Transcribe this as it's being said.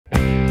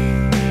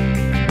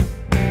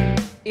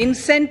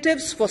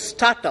incentives for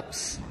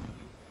startups.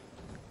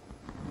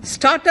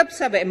 Startups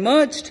have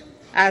emerged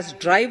as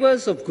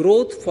drivers of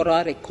growth for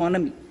our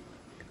economy.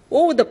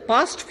 Over the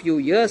past few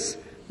years,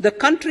 the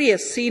country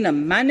has seen a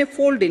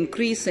manifold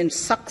increase in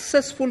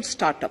successful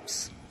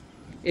startups.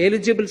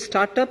 Eligible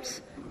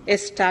startups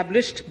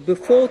established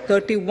before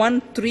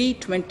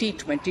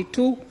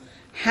 31/3/2022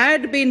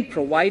 had been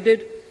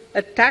provided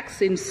a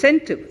tax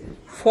incentive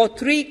for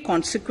 3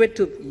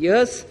 consecutive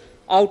years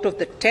out of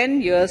the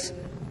 10 years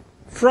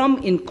from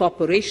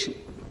incorporation.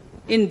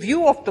 In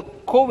view of the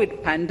COVID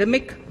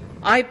pandemic,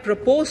 I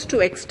propose to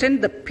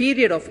extend the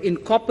period of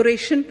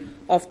incorporation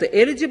of the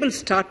eligible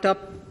startup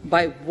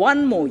by 1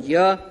 more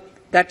year,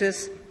 that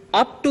is,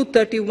 up to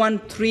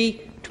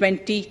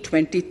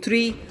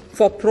 31/3/2023,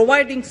 for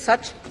providing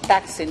such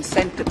tax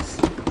incentives.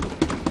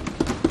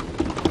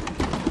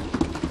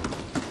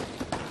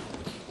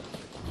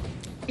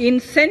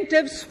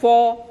 Incentives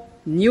for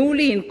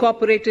newly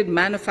incorporated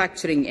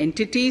manufacturing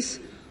entities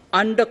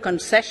under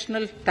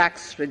concessional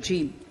tax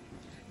regime.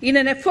 In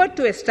an effort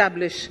to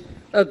establish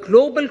a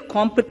global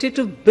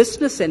competitive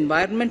business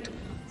environment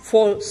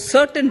for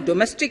certain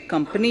domestic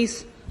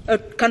companies, a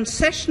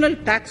concessional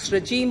tax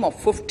regime of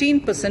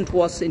 15%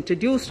 was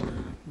introduced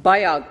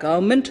by our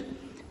government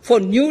for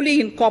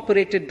newly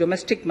incorporated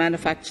domestic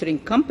manufacturing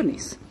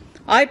companies.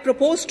 I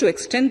propose to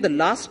extend the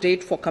last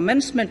date for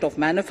commencement of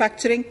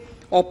manufacturing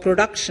or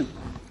production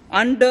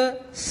under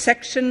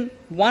Section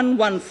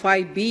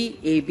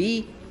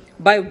 115B(ab)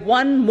 by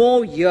 1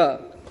 more year,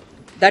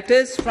 that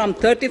is, from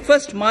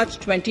 31st March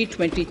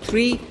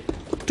 2023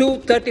 to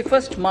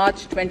 31st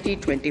March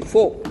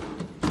 2024.